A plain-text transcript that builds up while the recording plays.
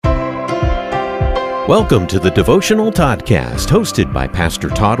Welcome to the Devotional Toddcast, hosted by Pastor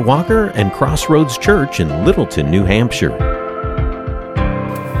Todd Walker and Crossroads Church in Littleton, New Hampshire.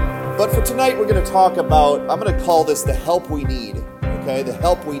 But for tonight, we're going to talk about, I'm going to call this the help we need, okay? The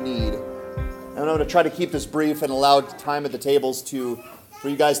help we need. And I'm going to try to keep this brief and allow time at the tables for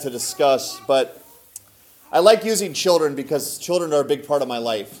you guys to discuss. But I like using children because children are a big part of my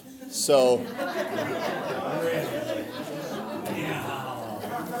life. So...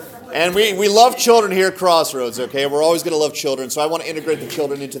 And we love children here at Crossroads, okay? We're always going to love children, so I want to integrate the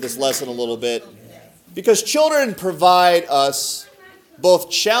children into this lesson a little bit. Because children provide us both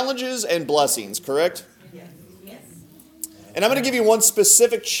challenges and blessings, correct? Yes. And I'm going to give you one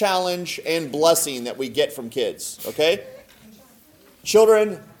specific challenge and blessing that we get from kids, okay?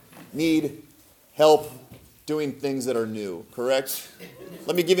 Children need help doing things that are new, correct?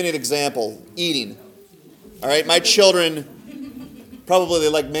 Let me give you an example. Eating. All right, my children... probably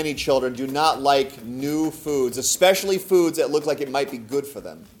like many children, do not like new foods, especially foods that look like it might be good for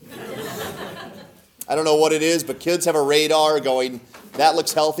them. I don't know what it is, but kids have a radar going, that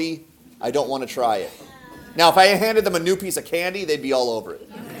looks healthy, I don't want to try it. Now, if I handed them a new piece of candy, they'd be all over it.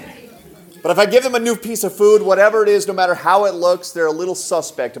 But if I give them a new piece of food, whatever it is, no matter how it looks, they're a little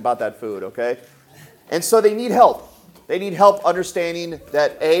suspect about that food, okay? And so they need help. They need help understanding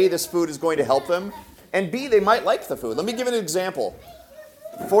that A, this food is going to help them, and B, they might like the food. Let me give you an example.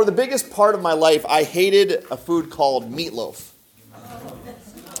 For the biggest part of my life, I hated a food called meatloaf.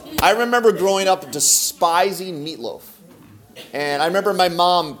 I remember growing up despising meatloaf. And I remember my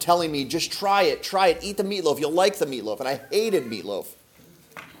mom telling me, just try it, eat the meatloaf, you'll like the meatloaf. And I hated meatloaf.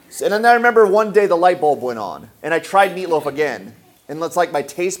 And then I remember one day the light bulb went on, and I tried meatloaf again. And it's like my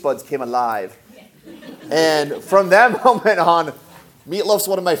taste buds came alive. And from that moment on, meatloaf's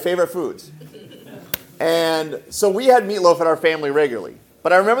one of my favorite foods. And so we had meatloaf in our family regularly.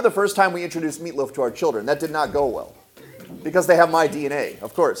 But I remember the first time we introduced meatloaf to our children. That did not go well. Because they have my DNA,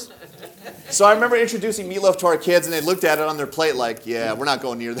 of course. So I remember introducing meatloaf to our kids, and they looked at it on their plate like, yeah, we're not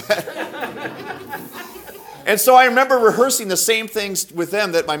going near that. And so I remember rehearsing the same things with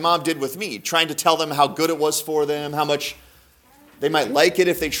them that my mom did with me, trying to tell them how good it was for them, how much they might like it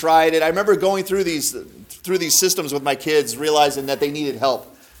if they tried it. I remember going through these systems with my kids, realizing that they needed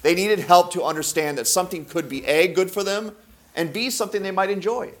help. They needed help to understand that something could be A, good for them, and B, something they might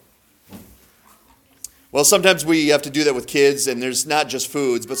enjoy. Well, sometimes we have to do that with kids, and there's not just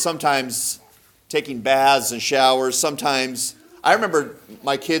foods, but sometimes taking baths and showers. Sometimes, I remember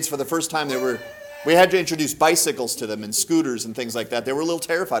my kids for the first time we had to introduce bicycles to them and scooters and things like that. They were a little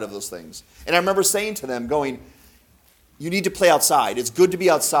terrified of those things. And I remember saying to them, going, you need to play outside. It's good to be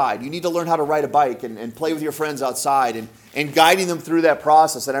outside. You need to learn how to ride a bike and play with your friends outside and guiding them through that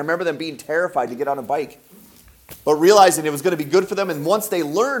process. And I remember them being terrified to get on a bike, but realizing it was going to be good for them. And once they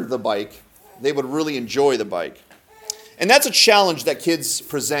learned the bike, they would really enjoy the bike. And that's a challenge that kids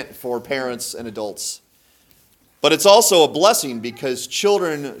present for parents and adults. But it's also a blessing because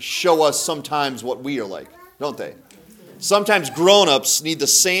children show us sometimes what we are like, don't they? Sometimes grown-ups need the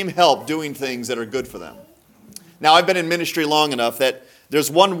same help doing things that are good for them. Now, I've been in ministry long enough that there's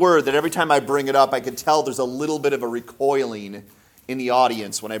one word that every time I bring it up, I can tell there's a little bit of a recoiling in the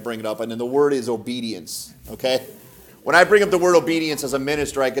audience when I bring it up, and then the word is obedience, okay? When I bring up the word obedience as a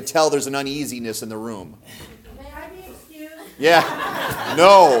minister, I could tell there's an uneasiness in the room. May I be excused? Yeah.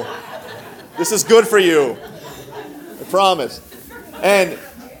 No. This is good for you. I promise. And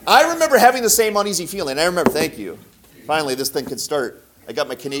I remember having the same uneasy feeling. I remember, thank you. Finally, this thing could start. I got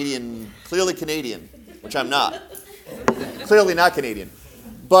my clearly Canadian, which I'm not. Clearly not Canadian.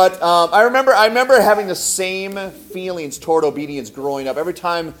 But I remember having the same feelings toward obedience growing up. Every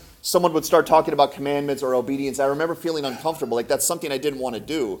time someone would start talking about commandments or obedience, I remember feeling uncomfortable, like that's something I didn't want to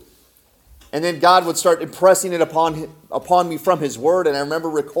do. And then God would start impressing it upon me from His Word, and I remember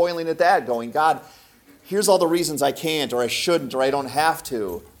recoiling at that, going, God, here's all the reasons I can't, or I shouldn't, or I don't have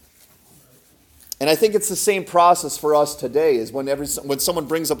to. And I think it's the same process for us today, is when someone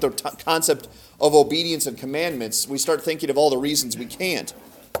brings up the concept of obedience and commandments, we start thinking of all the reasons we can't,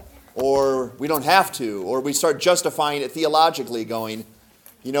 or we don't have to, or we start justifying it theologically, going,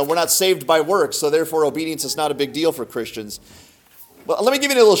 we're not saved by works, so therefore obedience is not a big deal for Christians. Well, let me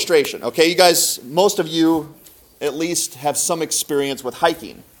give you an illustration, okay? You guys, most of you at least have some experience with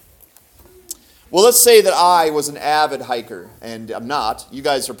hiking. Well, let's say that I was an avid hiker, and I'm not. You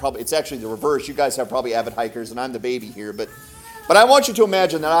guys are probably, it's actually the reverse. You guys are probably avid hikers, and I'm the baby here. But I want you to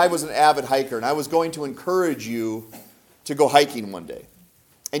imagine that I was an avid hiker, and I was going to encourage you to go hiking one day.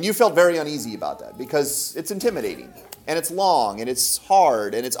 And you felt very uneasy about that because it's intimidating, and it's long, and it's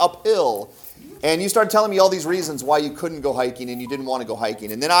hard, and it's uphill. And you started telling me all these reasons why you couldn't go hiking and you didn't want to go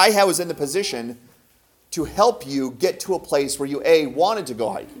hiking. And then I was in the position to help you get to a place where you, A, wanted to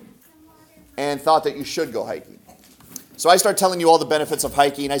go hiking and thought that you should go hiking. So I start telling you all the benefits of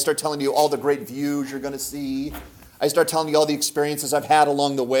hiking. I start telling you all the great views you're going to see. I start telling you all the experiences I've had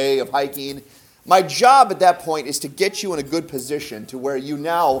along the way of hiking. My job at that point is to get you in a good position to where you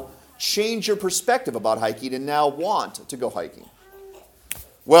now change your perspective about hiking and now want to go hiking.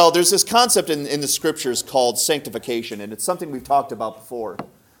 Well, there's this concept in the scriptures called sanctification, and it's something we've talked about before.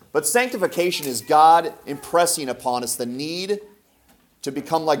 But sanctification is God impressing upon us the need to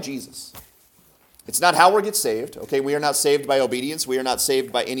become like Jesus. It's not how we get saved, okay? We are not saved by obedience. We are not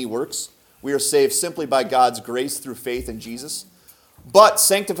saved by any works. We are saved simply by God's grace through faith in Jesus. But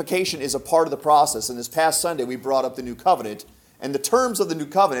sanctification is a part of the process. And this past Sunday, we brought up the new covenant. And the terms of the new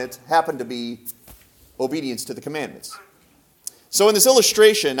covenant happen to be obedience to the commandments. So in this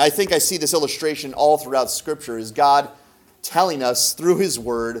illustration, I think I see this illustration all throughout Scripture, is God telling us through His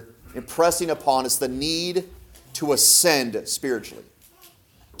Word, impressing upon us the need to ascend spiritually,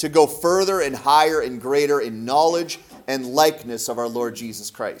 to go further and higher and greater in knowledge and likeness of our Lord Jesus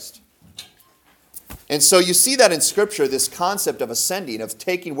Christ. And so you see that in Scripture, this concept of ascending, of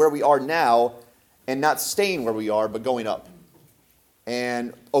taking where we are now and not staying where we are, but going up.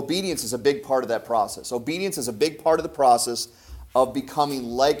 And obedience is a big part of that process. Obedience is a big part of the process of becoming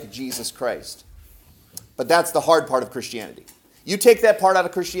like Jesus Christ. But that's the hard part of Christianity. You take that part out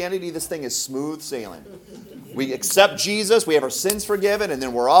of Christianity, this thing is smooth sailing. We accept Jesus, we have our sins forgiven, and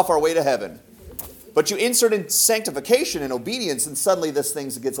then we're off our way to heaven. But you insert in sanctification and obedience, and suddenly this thing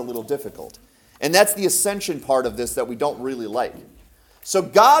gets a little difficult. And that's the ascension part of this that we don't really like. So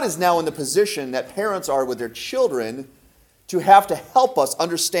God is now in the position that parents are with their children to have to help us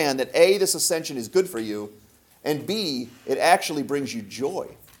understand that A, this ascension is good for you, and B, it actually brings you joy.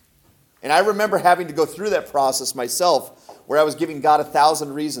 And I remember having to go through that process myself, where I was giving God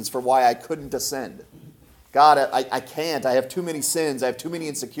 1,000 reasons for why I couldn't ascend. God, I can't. I have too many sins. I have too many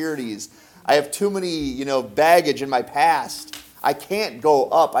insecurities. I have too many, baggage in my past. I can't go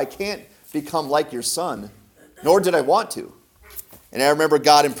up. I can't become like your son, nor did I want to. And I remember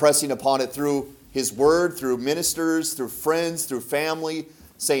God impressing upon it through His Word, through ministers, through friends, through family,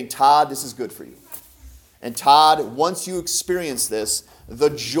 saying, Todd, this is good for you. And Todd, once you experience this,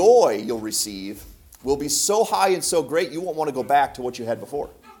 the joy you'll receive will be so high and so great you won't want to go back to what you had before,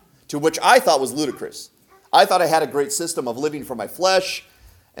 to which I thought was ludicrous. I thought I had a great system of living for my flesh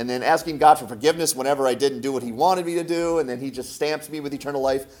and then asking God for forgiveness whenever I didn't do what He wanted me to do, and then He just stamps me with eternal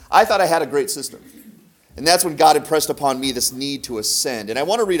life. I thought I had a great system. And that's when God impressed upon me this need to ascend. And I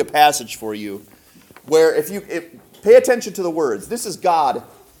want to read a passage for you where if pay attention to the words. This is God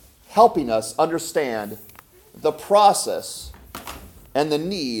helping us understand the process and the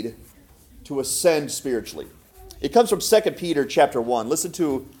need to ascend spiritually. It comes from 2 Peter chapter 1. Listen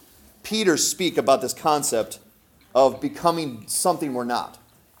to Peter speak about this concept of becoming something we're not.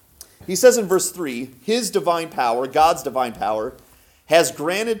 He says in verse 3, His divine power, God's divine power, has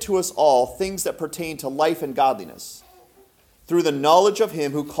granted to us all things that pertain to life and godliness, through the knowledge of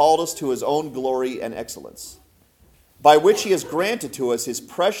Him who called us to His own glory and excellence, by which He has granted to us His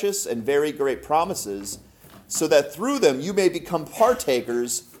precious and very great promises, so that through them you may become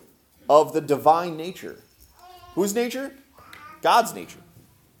partakers of the divine nature. Whose nature? God's nature.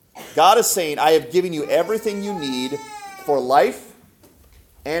 God is saying, I have given you everything you need for life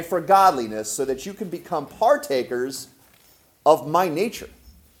and for godliness so that you can become partakers of my nature.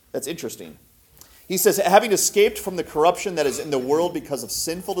 That's interesting. He says, having escaped from the corruption that is in the world because of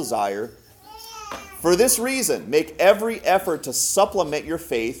sinful desire, for this reason, make every effort to supplement your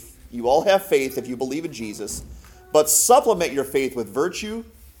faith. You all have faith if you believe in Jesus, but supplement your faith with virtue,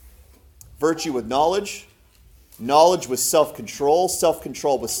 virtue with knowledge, knowledge with self-control,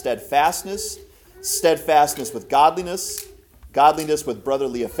 self-control with steadfastness, steadfastness with godliness, godliness with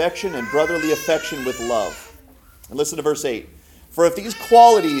brotherly affection, and brotherly affection with love. And listen to verse 8. For if these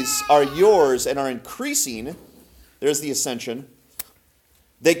qualities are yours and are increasing, there's the ascension,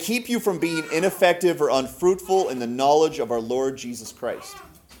 they keep you from being ineffective or unfruitful in the knowledge of our Lord Jesus Christ,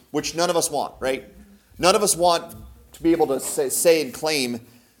 which none of us want, right? None of us want to be able to say and claim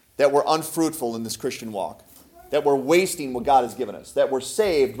that we're unfruitful in this Christian walk, that we're wasting what God has given us, that we're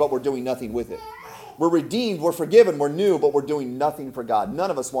saved, but we're doing nothing with it. We're redeemed, we're forgiven, we're new, but we're doing nothing for God.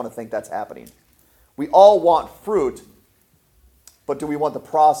 None of us want to think that's happening. We all want fruit, but do we want the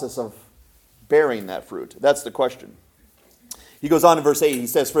process of bearing that fruit? That's the question. He goes on in verse 8, he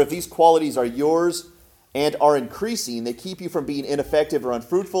says, for if these qualities are yours and are increasing, they keep you from being ineffective or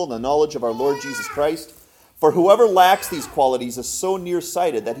unfruitful in the knowledge of our Lord Jesus Christ. For whoever lacks these qualities is so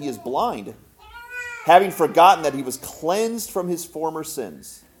nearsighted that he is blind, having forgotten that he was cleansed from his former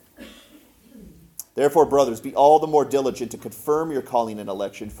sins. Therefore, brothers, be all the more diligent to confirm your calling and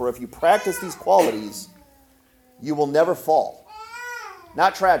election, for if you practice these qualities, you will never fall.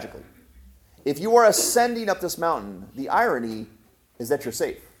 Not tragically. If you are ascending up this mountain, the irony is that you're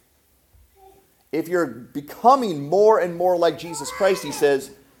safe. If you're becoming more and more like Jesus Christ, he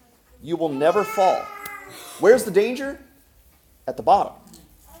says, you will never fall. Where's the danger? At the bottom.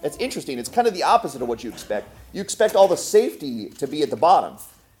 It's interesting. It's kind of the opposite of what you expect. You expect all the safety to be at the bottom.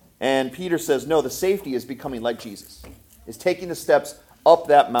 And Peter says, no, the safety is becoming like Jesus. Is taking the steps up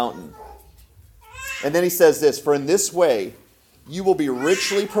that mountain. And then he says this, for in this way, you will be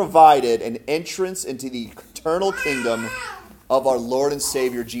richly provided an entrance into the eternal kingdom of our Lord and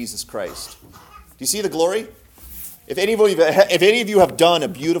Savior, Jesus Christ. Do you see the glory? If any of you have done a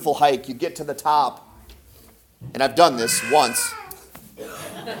beautiful hike, you get to the top, and I've done this once,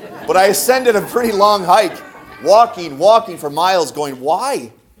 but I ascended a pretty long hike, walking for miles, going,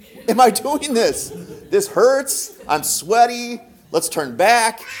 why am I doing this? This hurts, I'm sweaty, let's turn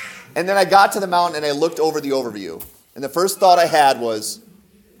back. And then I got to the mountain and I looked over the overview. And the first thought I had was,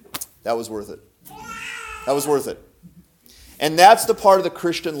 that was worth it. That was worth it. And that's the part of the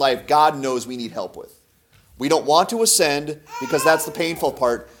Christian life God knows we need help with. We don't want to ascend because that's the painful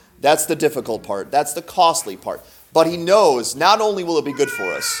part. That's the difficult part. That's the costly part. But he knows not only will it be good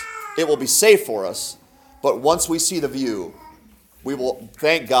for us, it will be safe for us, but once we see the view, we will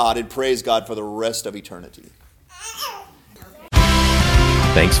thank God and praise God for the rest of eternity.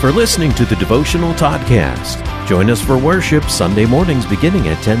 Thanks for listening to the Devotional Toddcast. Join us for worship Sunday mornings beginning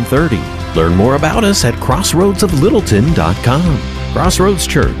at 10:30. Learn more about us at crossroadsoflittleton.com. Crossroads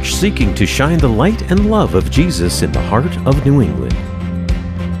Church, seeking to shine the light and love of Jesus in the heart of New England.